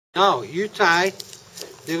No, you tie.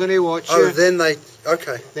 They're going to watch you. Oh, then they...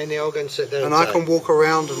 Okay. Then they all go and sit down. And I can walk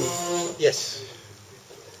around and... Yes.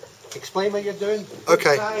 Explain what you're doing.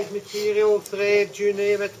 Okay. Size, material, thread, you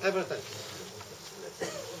name it, everything.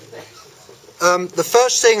 The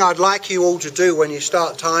first thing I'd like you all to do when you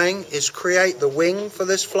start tying is create the wing for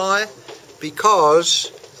this fly,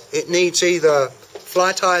 because it needs either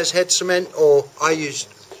fly tyers, head cement, or I use...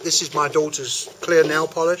 This is my daughter's clear nail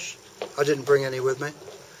polish. I didn't bring any with me.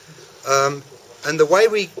 And the way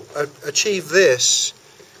we achieve this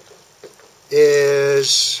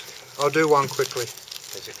is... I'll do one quickly.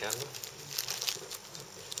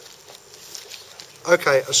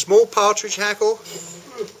 Okay, a small partridge hackle,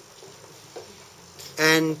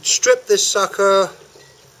 and strip this sucker,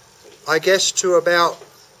 I guess, to about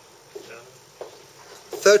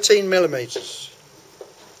 13 millimeters,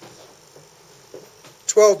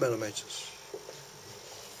 12 millimeters.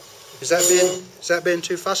 Is that being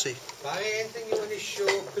too fussy? Anything you want to show,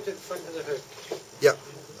 put it in front of the hook. Yep.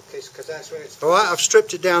 Okay, because that's where it's... Alright, I've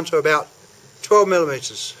stripped it down to about 12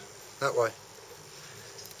 millimeters, that way.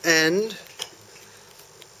 And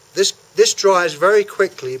this dries very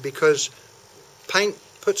quickly because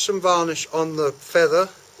put some varnish on the feather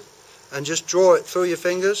and just draw it through your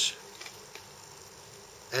fingers,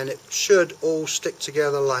 and it should all stick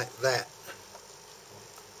together like that.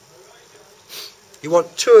 You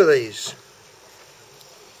want 2 of these,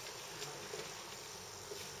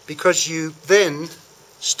 because you then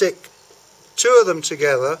stick 2 of them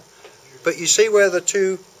together, but you see where the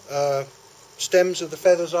 2 stems of the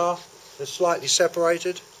feathers are? They're slightly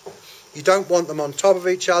separated. You don't want them on top of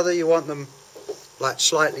each other, you want them like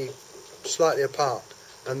slightly apart.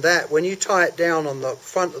 And that, when you tie it down on the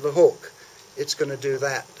front of the hook, it's going to do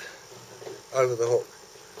that over the hook.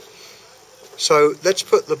 So let's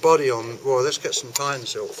put the body on. Well, let's get some tying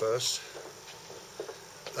silk first.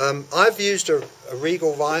 I've used a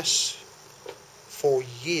Regal Vise for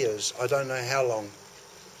years, I don't know how long,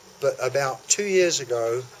 but about 2 years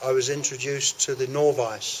ago I was introduced to the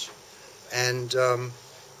Norvise, and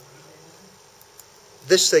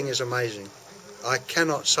this thing is amazing. I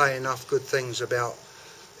cannot say enough good things about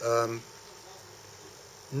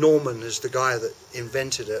Norman, is the guy that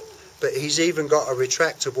invented it, but he's even got a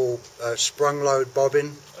retractable sprung load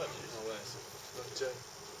bobbin.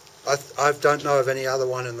 I don't know of any other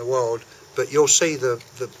one in the world, but you'll see the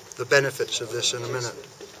benefits of this in a minute.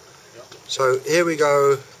 So here we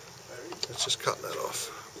go. Let's just cut that off.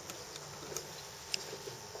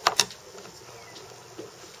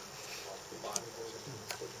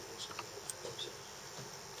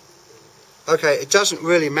 Okay, it doesn't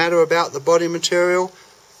really matter about the body material,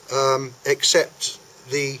 except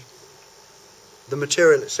the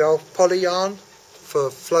material itself. Poly yarn for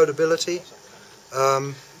floatability.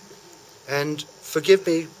 And forgive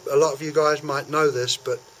me, a lot of you guys might know this,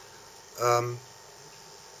 but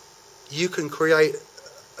you can create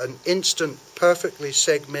an instant, perfectly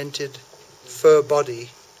segmented fur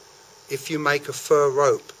body if you make a fur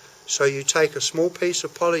rope. So you take a small piece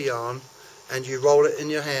of poly yarn and you roll it in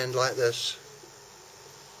your hand like this.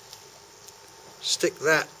 Stick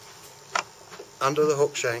that under the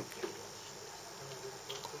hook shank,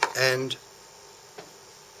 and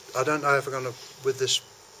I don't know if I'm going to, with this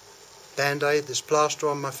band-aid, this plaster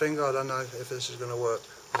on my finger, I don't know if this is going to work.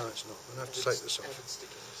 No, it's not. I'm going to have to take this off.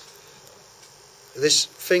 This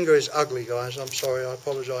finger is ugly, guys. I'm sorry, I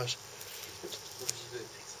apologise.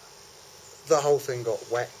 The whole thing got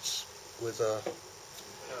whacked with a,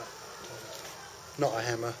 not a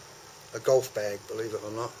hammer, a golf bag, believe it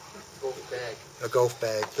or not. Golf bag. A golf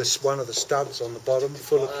bag. This one of the studs on the bottom,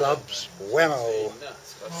 full of clubs. Whammo!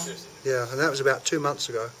 Yeah, and that was about 2 months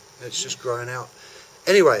ago. It's just growing out.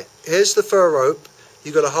 Anyway, here's the fur rope.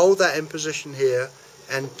 You've got to hold that in position here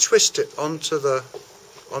and twist it onto the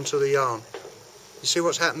yarn. You see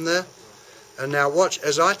what's happened there? And now watch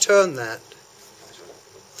as I turn that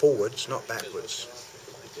forwards, not backwards.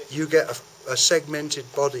 You get a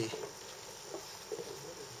segmented body.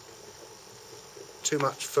 Too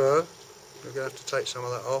much fur. We're going to have to take some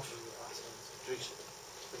of that off.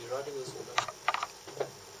 When you're writing this one,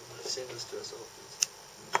 send this to us all, please.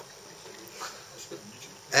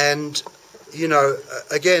 And, you know,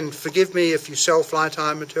 again, forgive me if you sell fly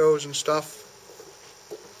tying materials and stuff.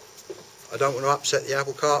 I don't want to upset the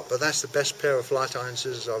apple cart, but that's the best pair of fly tying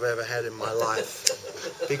scissors I've ever had in my life,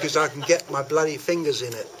 because I can get my bloody fingers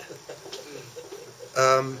in it.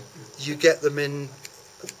 You get them in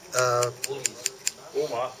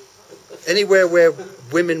anywhere where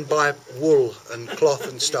women buy wool and cloth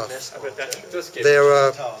and stuff.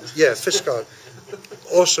 They're yeah, Fiscard.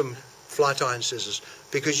 Awesome fly tying scissors,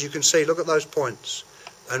 because you can see, look at those points.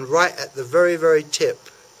 and right at the very, very tip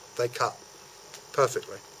they cut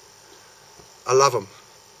perfectly. I love them.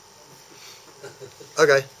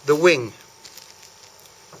 Okay, the wing.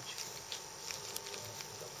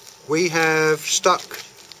 We have stuck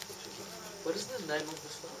What is the name of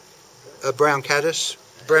this one? a brown caddis,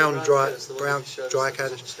 brown dry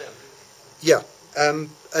caddis. Yeah, and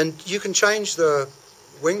you can change the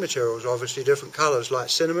wing materials, obviously different colours, like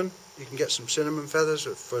cinnamon. You can get some cinnamon feathers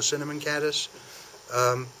for a cinnamon caddis.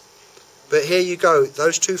 But here you go,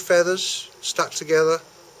 those two feathers stuck together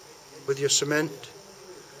with your cement,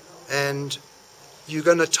 and you're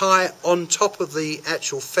going to tie on top of the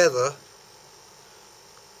actual feather,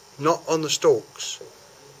 not on the stalks.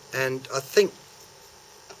 And I think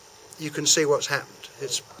you can see what's happened.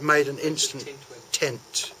 It's made an instant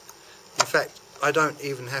tent. In fact, I don't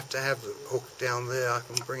even have to have the hook down there. I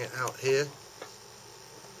can bring it out here.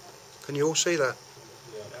 Can you all see that?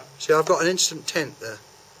 Yeah. See, I've got an instant tent there.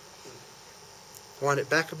 Wind it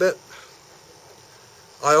back a bit.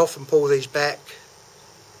 I often pull these back,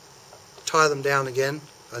 tie them down again,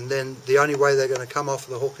 and then the only way they're going to come off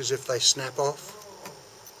the hook is if they snap off.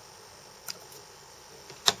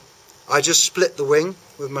 I just split the wing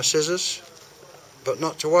with my scissors, but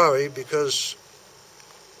not to worry, because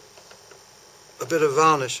a bit of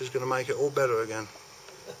varnish is going to make it all better again.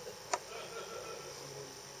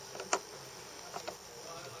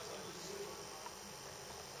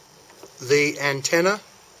 The antenna.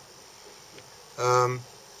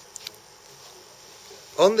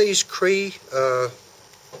 On these Cree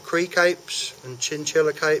capes and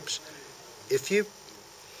chinchilla capes, if you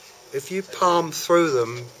palm through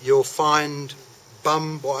them, you'll find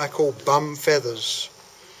what I call bum feathers.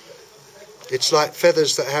 It's like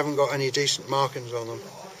feathers that haven't got any decent markings on them.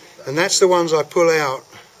 And that's the ones I pull out.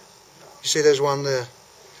 You see there's one there.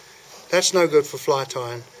 That's no good for fly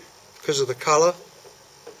tying because of the colour.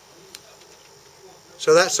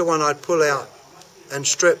 So that's the one I'd pull out and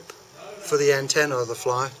strip for the antenna of the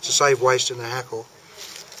fly to save waste in the hackle.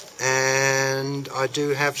 And I do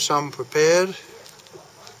have some prepared.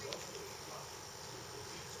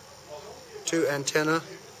 2 antenna.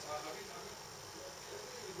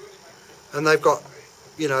 And they've got,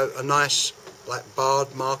 you know, a nice like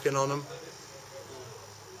barred marking on them.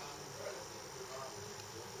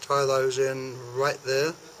 Tie those in right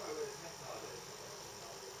there.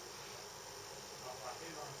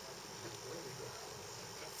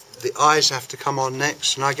 The eyes have to come on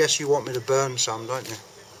next, and I guess you want me to burn some, don't you?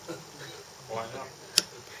 Why not?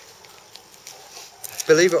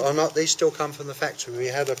 Believe it or not, these still come from the factory. We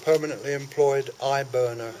had a permanently employed eye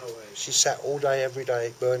burner. She sat all day, every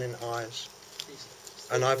day, burning eyes.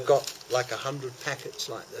 And I've got like 100 packets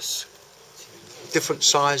like this. Different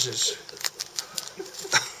sizes.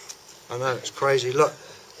 I know, it's crazy. Look,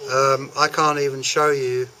 I can't even show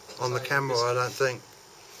you on the camera, I don't think.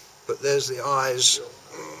 But there's the eyes.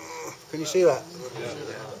 Can you see that?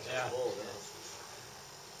 Yeah.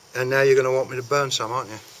 And now you're going to want me to burn some, aren't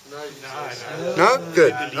you? No. No?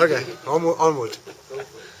 Good. Okay. Onward.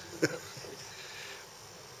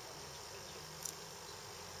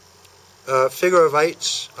 Figure of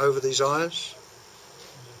 8s over these eyes.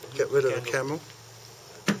 Get rid of the camel.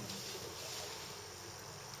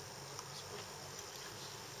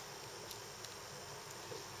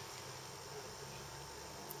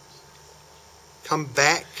 Come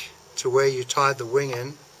back to where you tied the wing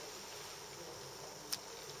in.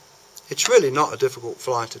 It's really not a difficult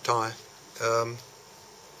fly to tie, and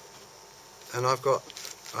I haven't got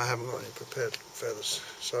any prepared feathers,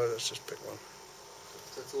 so let's just pick one.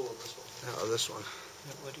 That's all on this one. Out of this one.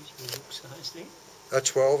 What is your hook size there?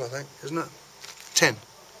 12, I think, isn't it? 10.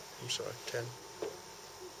 I'm sorry, 10.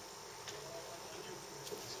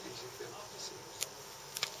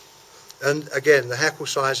 And again, the hackle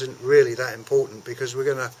size isn't really that important because we're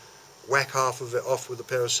going to whack half of it off with a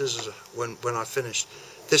pair of scissors when I finish.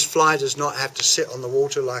 This fly does not have to sit on the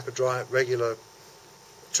water like a regular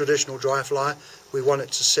traditional dry fly. We want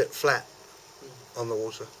it to sit flat on the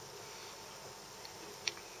water.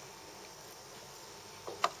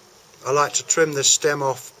 I like to trim this stem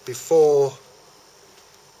off before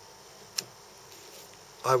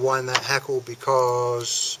I wind that hackle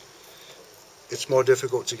because it's more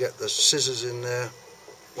difficult to get the scissors in there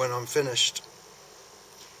when I'm finished.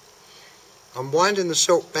 I'm winding the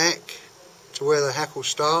silk back to where the hackle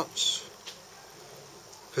starts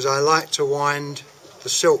because I like to wind the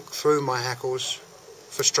silk through my hackles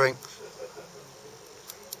for strength.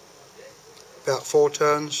 About 4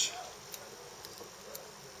 turns.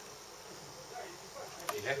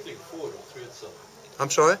 Are you hackling forward or through itself? I'm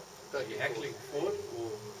sorry? Are you hackling forward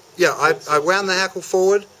or? Yeah, I wound the hackle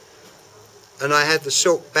forward And I had the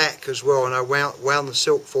silk back as well, and I wound the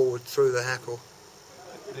silk forward through the hackle.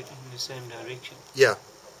 But in the same direction. Yeah.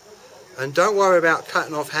 And don't worry about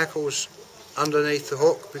cutting off hackles underneath the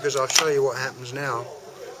hook, because I'll show you what happens now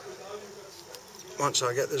once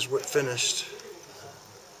I get this whip finished.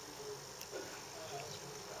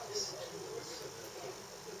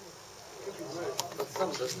 The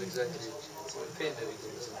thumb doesn't exactly paint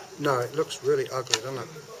anything, does it? No, it looks really ugly, doesn't it?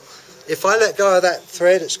 If I let go of that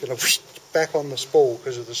thread, it's going to whoosh back on the spool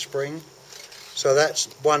because of the spring. So that's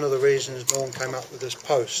one of the reasons Norm came up with this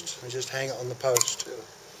post. And just hang it on the post.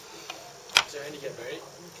 What's your handicap, Mary?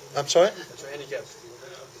 I'm sorry? What's your handicap?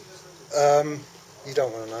 You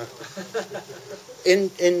don't want to know.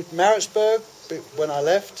 In Maritzburg, when I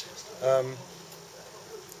left,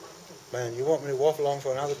 man, you want me to waffle on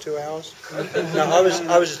for another 2 hours? No,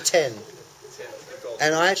 I was a 10.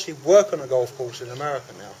 And I actually work on a golf course in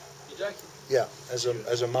America now. You joking? Yeah, as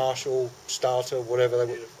a marshal, starter, whatever they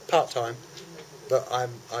were, part-time. But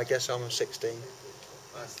I guess I'm a 16.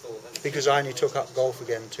 Because I only took up golf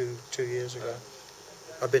again two years ago.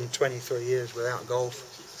 I've been 23 years without golf.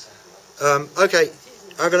 Okay,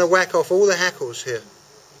 I'm going to whack off all the hackles here.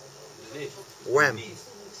 Wham.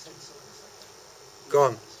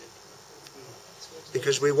 Gone.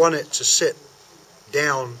 Because we want it to sit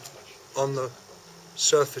down on the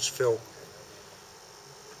surface fill.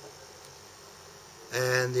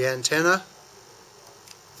 And the antenna,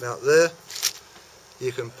 about there,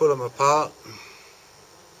 you can pull them apart.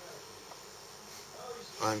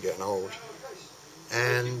 I'm getting old.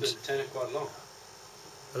 And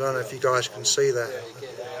I don't know if you guys can see that.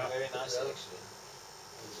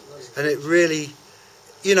 And it really,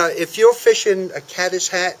 you know, if you're fishing a Caddis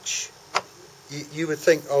hatch, you would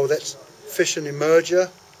think, oh, that's fishing emerger,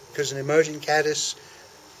 because an emerging Caddis.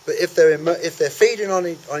 But if they're feeding on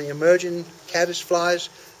the emerging Caddis flies,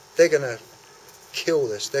 they're going to kill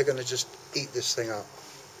this. They're going to just eat this thing up.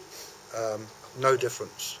 No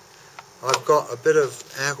difference. I've got a bit of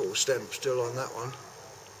hackle stem still on that one.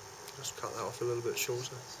 Just cut that off a little bit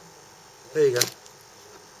shorter. There you go.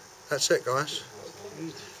 That's it, guys.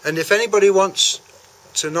 And if anybody wants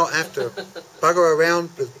to not have to bugger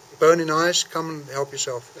around with burning eyes, come and help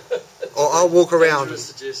yourself. Or I'll walk around. I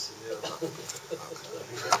must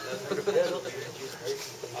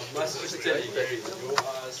just tell you, Gary, your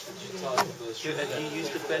eyes for Have you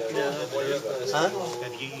used the pattern a lot? Huh?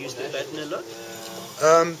 Have you used the pattern a lot?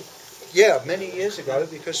 Yeah, many years ago,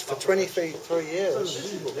 because for 23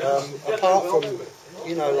 years, apart from,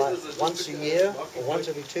 you know, like once a year or once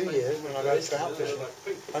every 2 years when I go trout fishing,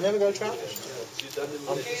 I never go trout fishing.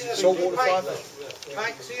 I'm saltwater fly fishing.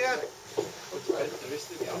 Mike, see ya.